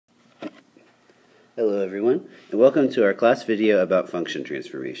Hello everyone, and welcome to our class video about function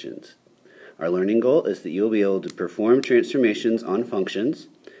transformations. Our learning goal is that you'll be able to perform transformations on functions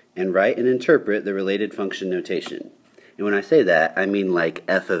and write and interpret the related function notation. And when I say that, I mean like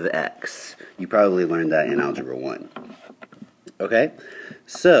f of x. You probably learned that in Algebra 1. Okay,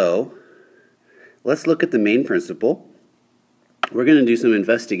 so let's look at the main principle. We're going to do some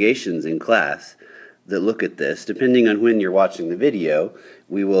investigations in class that look at this. Depending on when you're watching the video,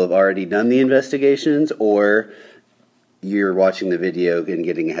 we will have already done the investigations, or you're watching the video and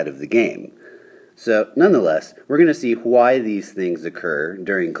getting ahead of the game. So nonetheless, we're going to see why these things occur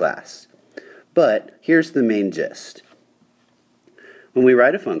during class. But here's the main gist. When we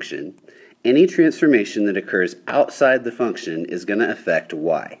write a function, any transformation that occurs outside the function is going to affect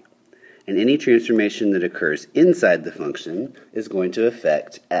y. And any transformation that occurs inside the function is going to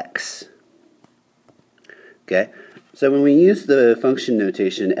affect x. Okay, so when we use the function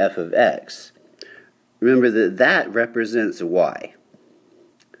notation f of x, remember that that represents y.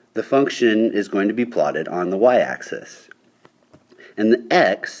 The function is going to be plotted on the y-axis. And the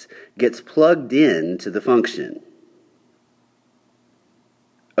x gets plugged into the function.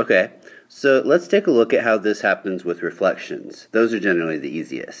 Okay, so let's take a look at how this happens with reflections. Those are generally the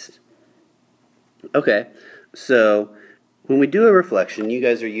easiest. Okay, so when we do a reflection, you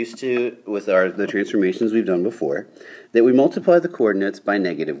guys are used to, with the transformations we've done before, that we multiply the coordinates by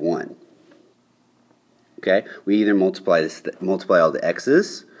 -1. Okay, we either multiply all the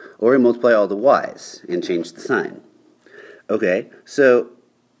x's, or we multiply all the y's and change the sign. Okay, so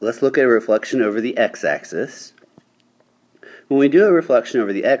let's look at a reflection over the x-axis. When we do a reflection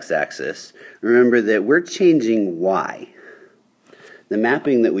over the x-axis, remember that we're changing y. The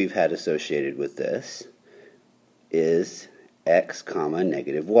mapping that we've had associated with this is x comma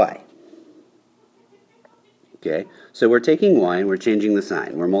negative y. Okay, so we're taking y and we're changing the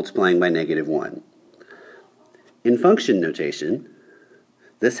sign. We're multiplying by -1. In function notation,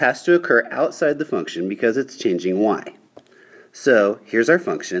 this has to occur outside the function because it's changing y. So here's our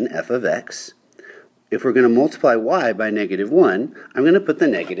function, f of x. If we're going to multiply y by -1, I'm going to put the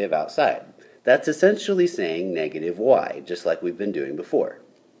negative outside. That's essentially saying negative y, just like we've been doing before,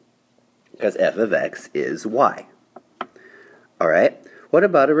 because f of x is y. Alright, what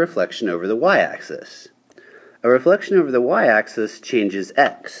about a reflection over the y-axis? A reflection over the y-axis changes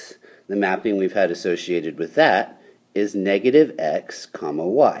x. The mapping we've had associated with that is negative x comma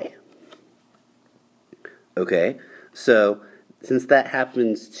y. Okay, so since that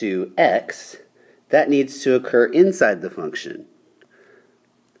happens to x, that needs to occur inside the function.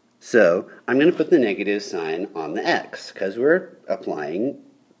 So I'm going to put the negative sign on the x, because we're applying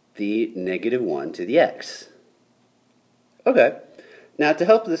the -1 to the x. Okay, now to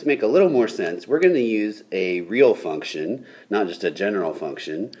help this make a little more sense, we're going to use a real function, not just a general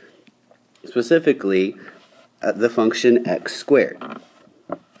function, specifically the function x squared.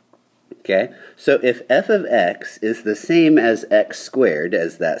 Okay, so if f of x is the same as x squared,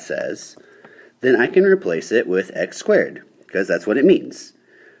 as that says, then I can replace it with x squared, because that's what it means.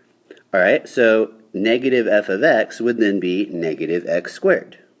 Alright, so negative f of x would then be negative x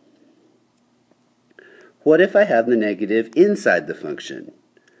squared. What if I have the negative inside the function?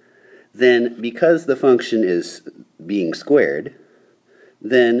 Then, because the function is being squared,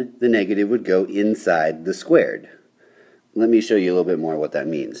 then the negative would go inside the squared. Let me show you a little bit more what that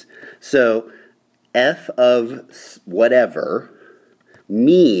means. So, f of whatever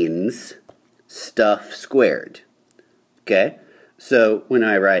means stuff squared. Okay? So, when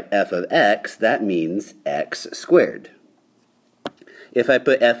I write f of x, that means x squared. If I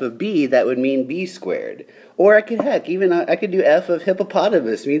put f of b, that would mean b squared. Or I could, heck, even I could do f of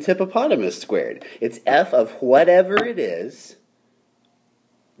hippopotamus means hippopotamus squared. It's f of whatever it is.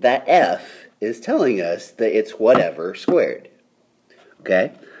 That f is telling us that it's whatever squared.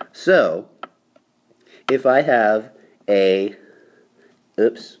 Okay? So, if I have a,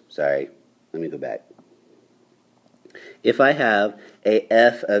 oops, sorry, let me go back. If I have a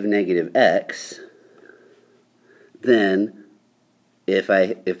f of negative x, then if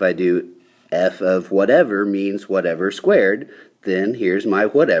I do f of whatever means whatever squared, then here's my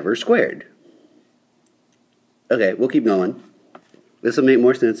whatever squared. Okay, we'll keep going. This will make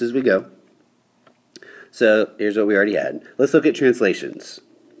more sense as we go. So here's what we already had. Let's look at translations.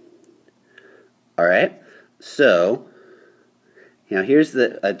 Alright, so now here's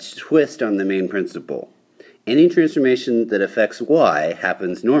a twist on the main principle. Any transformation that affects y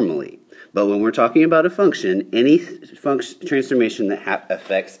happens normally. But when we're talking about a function, any transformation that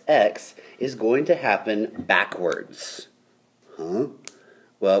affects x is going to happen backwards. Huh?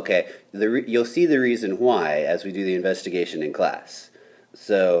 Well, okay, you'll see the reason why as we do the investigation in class.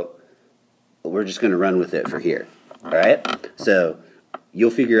 So we're just going to run with it for here. All right? So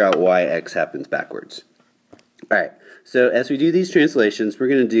you'll figure out why x happens backwards. All right. So as we do these translations, we're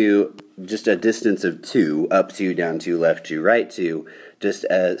going to do just a distance of 2, up 2, down 2, left 2, right 2, just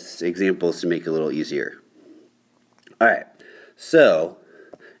as examples to make it a little easier. All right. So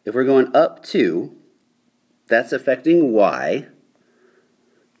if we're going up 2, that's affecting y,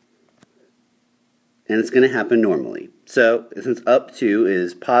 and it's going to happen normally. So since up 2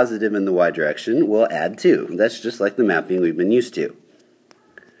 is positive in the y direction, we'll add 2. That's just like the mapping we've been used to.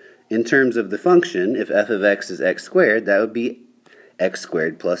 In terms of the function, if f of x is x squared, that would be x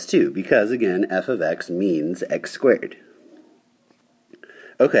squared plus 2, because again, f of x means x squared.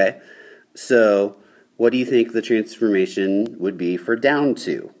 Okay, so what do you think the transformation would be for down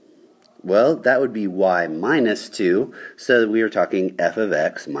 2? Well, that would be y minus 2, so we are talking f of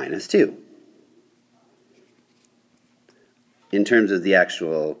x minus 2. In terms of the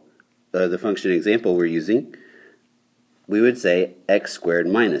actual, the function example we're using, we would say x squared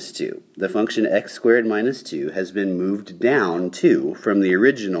minus 2. The function x squared minus 2 has been moved down 2 from the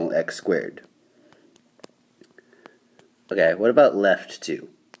original x squared. Okay, what about left 2?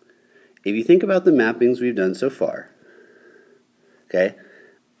 If you think about the mappings we've done so far, okay,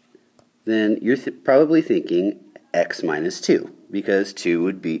 then you're probably thinking x minus 2, because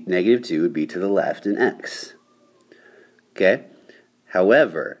negative 2 would be to the left in x. Okay?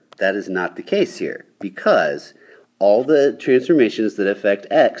 However, that is not the case here, because all the transformations that affect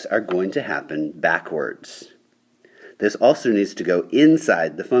x are going to happen backwards. This also needs to go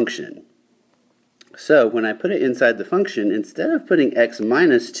inside the function. So when I put it inside the function, instead of putting x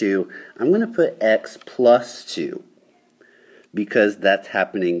minus 2, I'm going to put x plus 2, because that's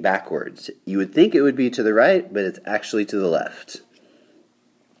happening backwards. You would think it would be to the right, but it's actually to the left.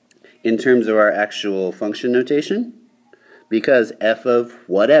 In terms of our actual function notation, because f of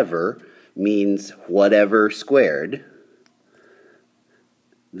whatever means whatever squared,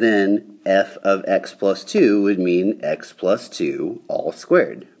 then f of x plus 2 would mean x plus 2 all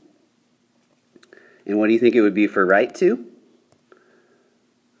squared. And what do you think it would be for right 2?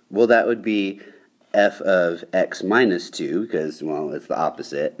 Well, that would be f of x minus 2, because, well, it's the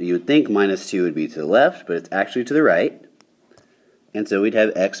opposite. You would think minus 2 would be to the left, but it's actually to the right. And so we'd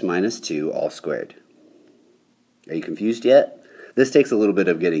have x minus 2 all squared. Are you confused yet? This takes a little bit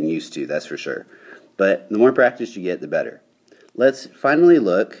of getting used to, that's for sure. But the more practice you get, the better. Let's finally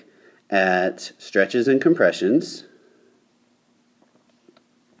look at stretches and compressions.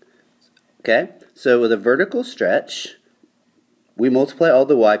 Okay, so with a vertical stretch, we multiply all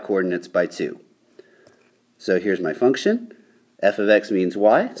the y coordinates by 2. So here's my function. F of x means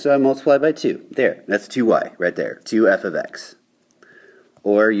y, so I multiply by 2. There, that's 2y right there, 2f of x.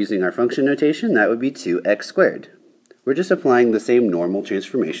 Or using our function notation, that would be 2x squared. We're just applying the same normal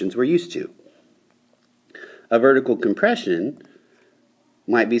transformations we're used to. A vertical compression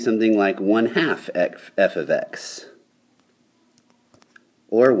might be something like 1/2 f of x,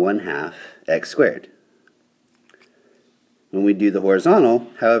 or 1/2 x squared. When we do the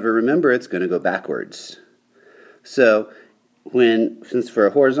horizontal, however, remember it's going to go backwards. So since for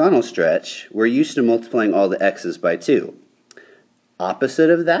a horizontal stretch, we're used to multiplying all the x's by 2. Opposite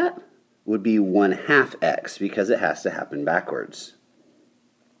of that would be 1/2 x, because it has to happen backwards.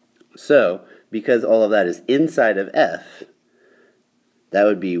 So, because all of that is inside of f, that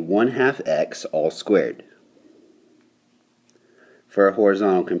would be 1/2 x all squared. For a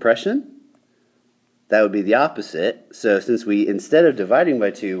horizontal compression, that would be the opposite. So since we, instead of dividing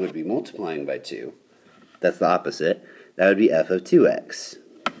by 2, would be multiplying by 2, that's the opposite. That would be f of 2x.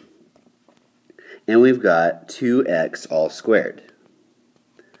 And we've got 2x all squared.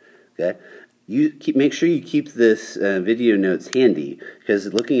 Okay? Make sure you keep this video notes handy,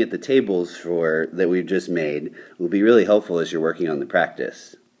 because looking at the tables that we've just made will be really helpful as you're working on the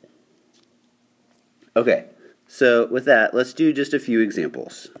practice. Okay, so with that, let's do just a few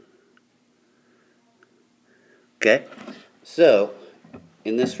examples. Okay, so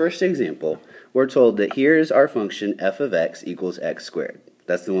in this first example, we're told that here's our function f of x equals x squared.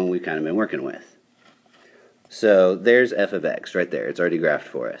 That's the one we've kind of been working with. So there's f of x right there. It's already graphed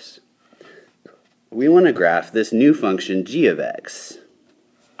for us. We want to graph this new function g of x.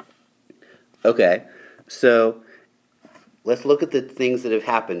 Okay, so let's look at the things that have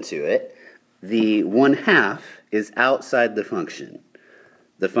happened to it. The 1/2 is outside the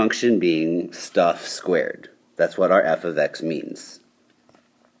function being stuff squared. That's what our f of x means.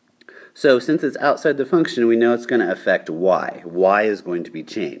 So since it's outside the function, we know it's going to affect y. Y is going to be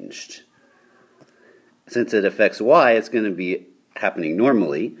changed. Since it affects y, it's going to be happening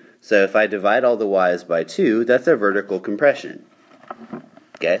normally. So if I divide all the y's by 2, that's a vertical compression.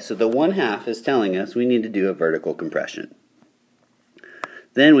 Okay, so the 1/2 is telling us we need to do a vertical compression.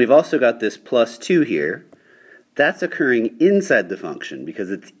 Then we've also got this +2 here. That's occurring inside the function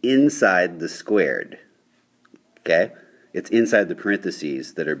because it's inside the squared. Okay? It's inside the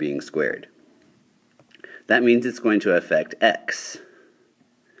parentheses that are being squared. That means it's going to affect x.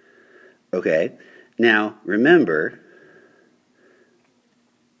 Okay? Now, remember,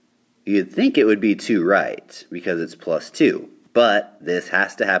 you'd think it would be 2 right because it's +2, but this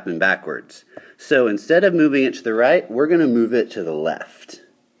has to happen backwards. So instead of moving it to the right, we're going to move it to the left.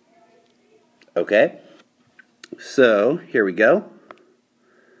 Okay? So, here we go.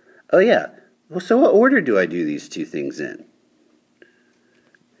 Oh yeah, well, so what order do I do these two things in?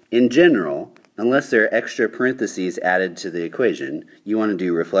 In general, unless there are extra parentheses added to the equation, you want to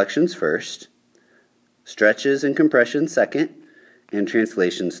do reflections first, stretches and compressions second, and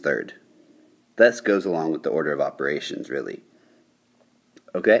translations third. This goes along with the order of operations, really.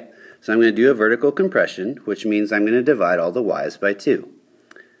 Okay, so I'm going to do a vertical compression, which means I'm going to divide all the y's by 2.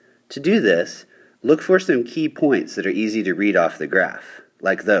 To do this, look for some key points that are easy to read off the graph,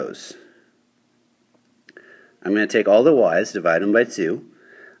 like those. I'm going to take all the y's, divide them by 2.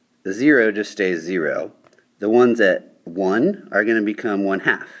 The 0 just stays 0. The ones at 1 are going to become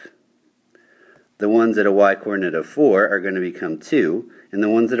 1/2. The ones at a y-coordinate of 4 are going to become 2, and the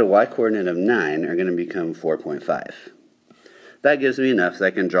ones at a y-coordinate of 9 are going to become 4.5. That gives me enough so I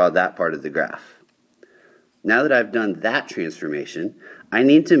can draw that part of the graph. Now that I've done that transformation, I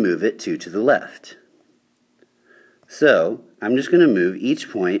need to move it 2 to the left. So, I'm just going to move each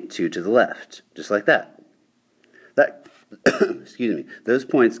point 2 to the left, just like that. Excuse me, those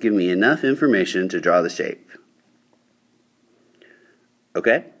points give me enough information to draw the shape.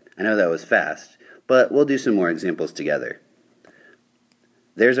 Okay? I know that was fast, but we'll do some more examples together.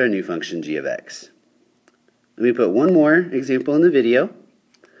 There's our new function g of x. Let me put one more example in the video.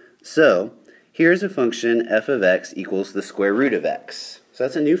 So, here's a function f of x equals the square root of x. So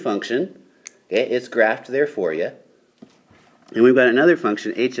that's a new function. Okay, it's graphed there for you. And we've got another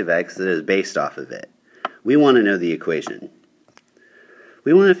function h of x that is based off of it. We want to know the equation.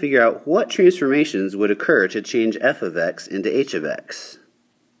 We want to figure out what transformations would occur to change f of x into h of x.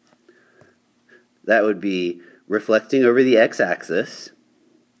 That would be reflecting over the x-axis.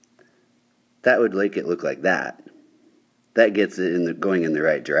 That would make it look like that. That gets it going in the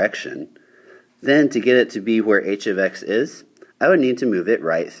right direction. Then to get it to be where h of x is, I would need to move it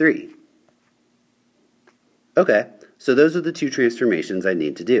right 3. Okay, so those are the two transformations I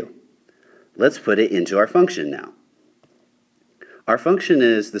need to do. Let's put it into our function now. Our function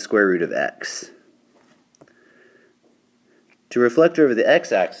is the square root of x. To reflect over the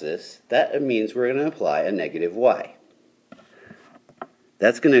x-axis, that means we're going to apply a negative y.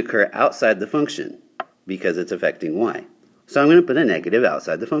 That's going to occur outside the function because it's affecting y. So I'm going to put a negative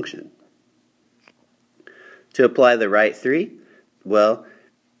outside the function. To apply the right 3, well,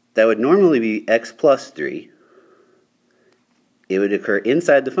 that would normally be x plus 3. It would occur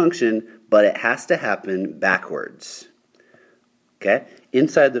inside the function, but it has to happen backwards. Okay?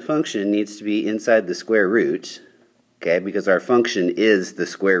 Inside the function needs to be inside the square root, okay, because our function is the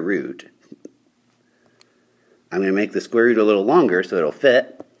square root. I'm going to make the square root a little longer so it'll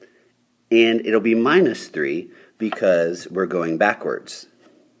fit, and it'll be minus 3 because we're going backwards.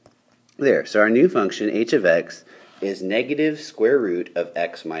 There, so our new function, h of x, is negative square root of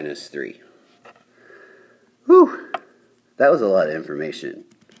x minus 3. Whew! That was a lot of information.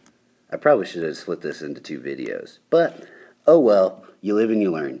 I probably should have split this into 2 videos, but oh well, you live and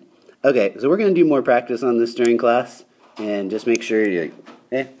you learn. Okay, so we're going to do more practice on this during class, and just make sure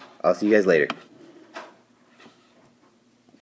I'll see you guys later.